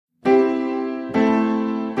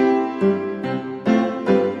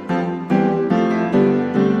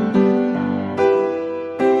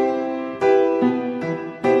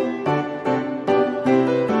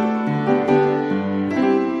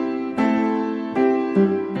Welcome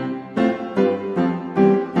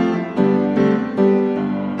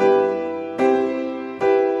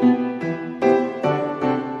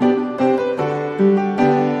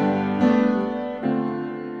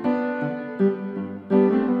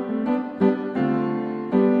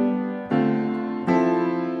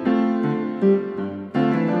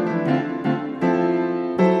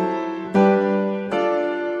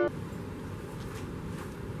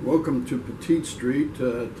to Petite Street.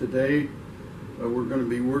 Today we're going to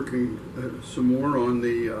be working some more on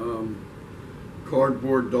the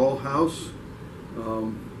cardboard dollhouse,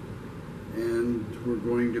 and we're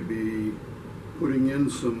going to be putting in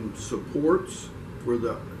some supports for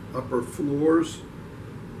the upper floors.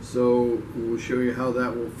 So we'll show you how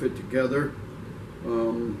that will fit together.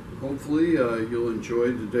 Hopefully you'll enjoy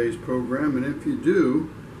today's program, and if you do,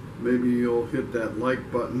 maybe you'll hit that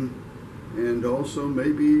like button. And also,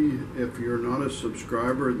 maybe if you're not a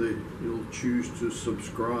subscriber, that you'll choose to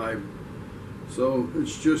subscribe. So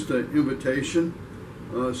it's just an invitation.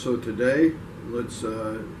 So today, let's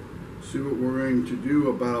see what we're going to do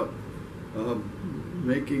about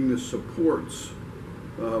making the supports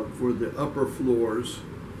for the upper floors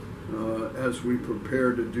as we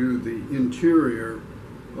prepare to do the interior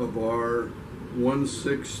of our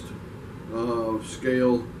 1/6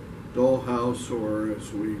 scale dollhouse, or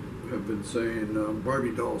as we have been saying,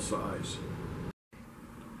 Barbie doll size.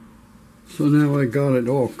 So now I got it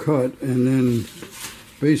all cut, and then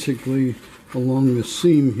basically along the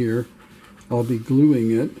seam here I'll be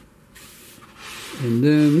gluing it, and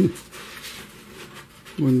then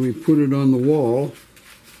when we put it on the wall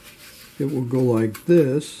it will go like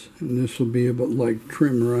this, and this will be a bit like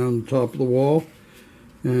trim around the top of the wall,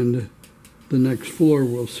 and the next floor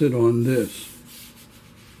will sit on this.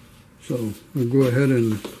 So we'll go ahead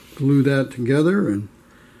and glue that together, and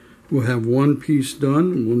we'll have one piece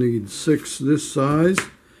done. We'll need 6 this size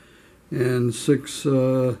and 6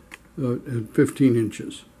 at 15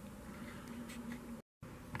 inches.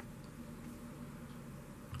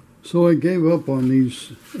 So I gave up on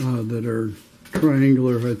these that are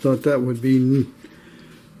triangular. I thought that would be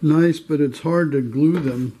nice, but it's hard to glue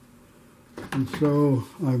them, and so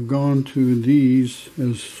I've gone to these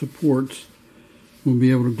as supports. We'll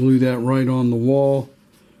be able to glue that right on the wall,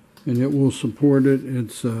 and it will support it.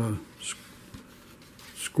 It's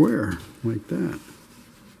square like that,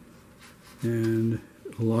 and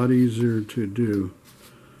a lot easier to do.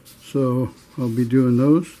 So I'll be doing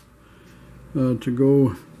those to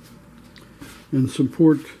go and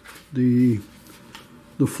support the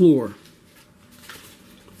floor,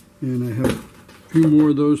 and I have a few more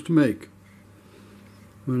of those to make.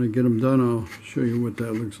 When I get them done, I'll show you what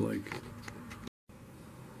that looks like.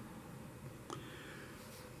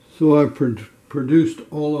 So I've produced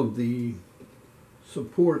all of the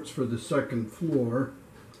supports for the second floor,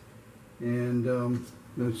 and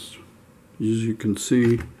that's, as you can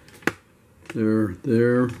see, they're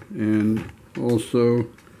there, and also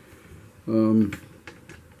all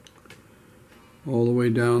the way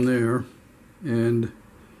down there. And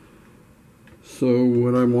so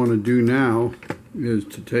what I want to do now is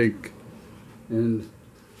to take, and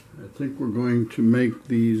I think we're going to make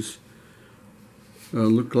these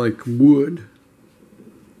look like wood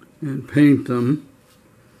and paint them.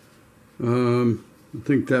 I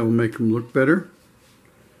think that will make them look better.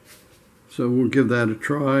 So we'll give that a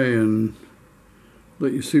try and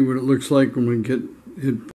let you see what it looks like when we get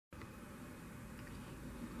it.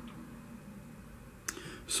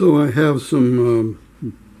 So I have some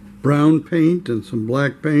brown paint and some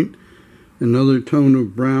black paint, another tone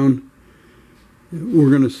of brown. We're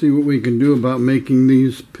going to see what we can do about making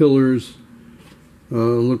these pillars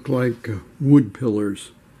look like wood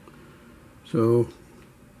pillars. So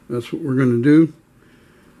that's what we're going to do,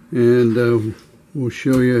 and we'll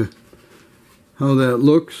show you how that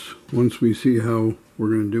looks once we see how we're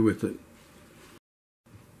going to do with it.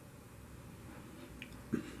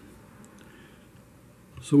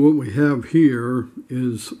 So what we have here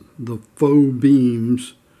is the faux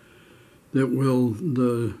beams that will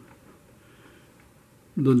the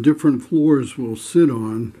different floors will sit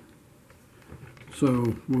on.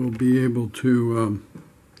 So we'll be able to,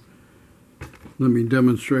 let me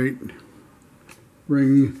demonstrate,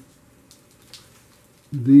 bring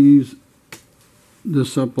this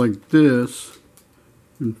up like this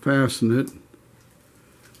and fasten it,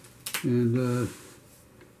 and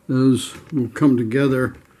those will come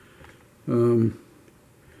together, and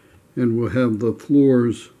we'll have the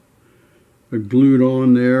floors glued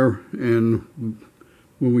on there, and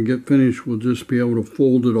when we get finished we'll just be able to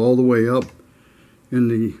fold it all the way up,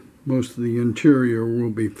 and most of the interior will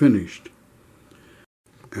be finished.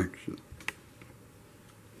 Action.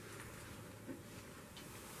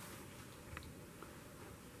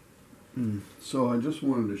 So I just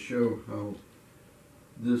wanted to show how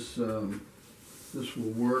this this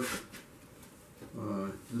will work.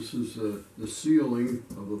 This is the ceiling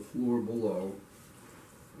of the floor below,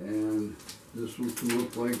 and this will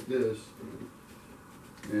look like this,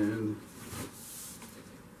 and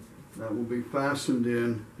that will be fastened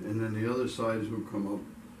in, and then the other sides will come up.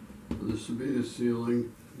 So this will be the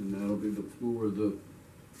ceiling, and that'll be the floor, the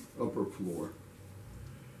upper floor.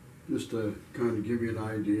 Just to kind of give you an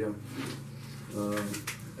idea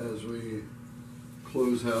as we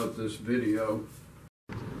close out this video.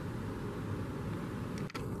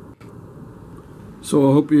 So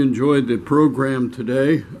I hope you enjoyed the program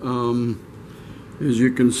today. As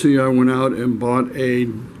you can see, I went out and bought a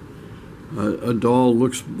doll.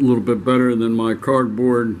 Looks a little bit better than my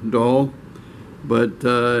cardboard doll, but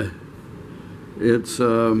it's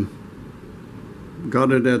got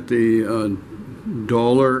it at the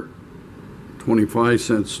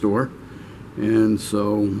 $1.25 store. And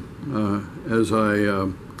so as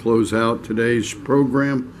I close out today's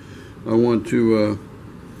program, I want to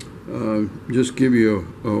just give you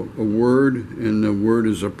a word, and the word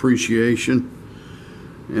is appreciation.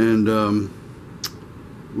 And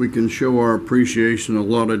we can show our appreciation a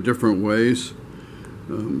lot of different ways.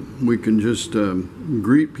 We can just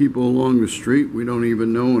greet people along the street we don't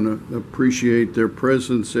even know and appreciate their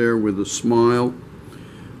presence there with a smile,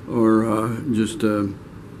 or just a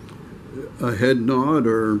head nod,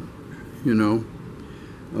 or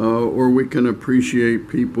or we can appreciate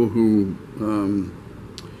people who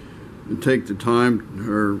take the time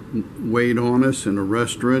or wait on us in a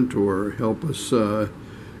restaurant, or help us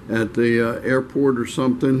at the airport or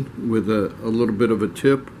something with a little bit of a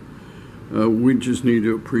tip. We just need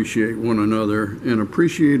to appreciate one another and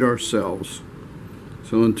appreciate ourselves.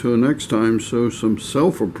 So until next time, show some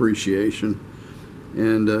self-appreciation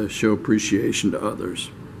and show appreciation to others.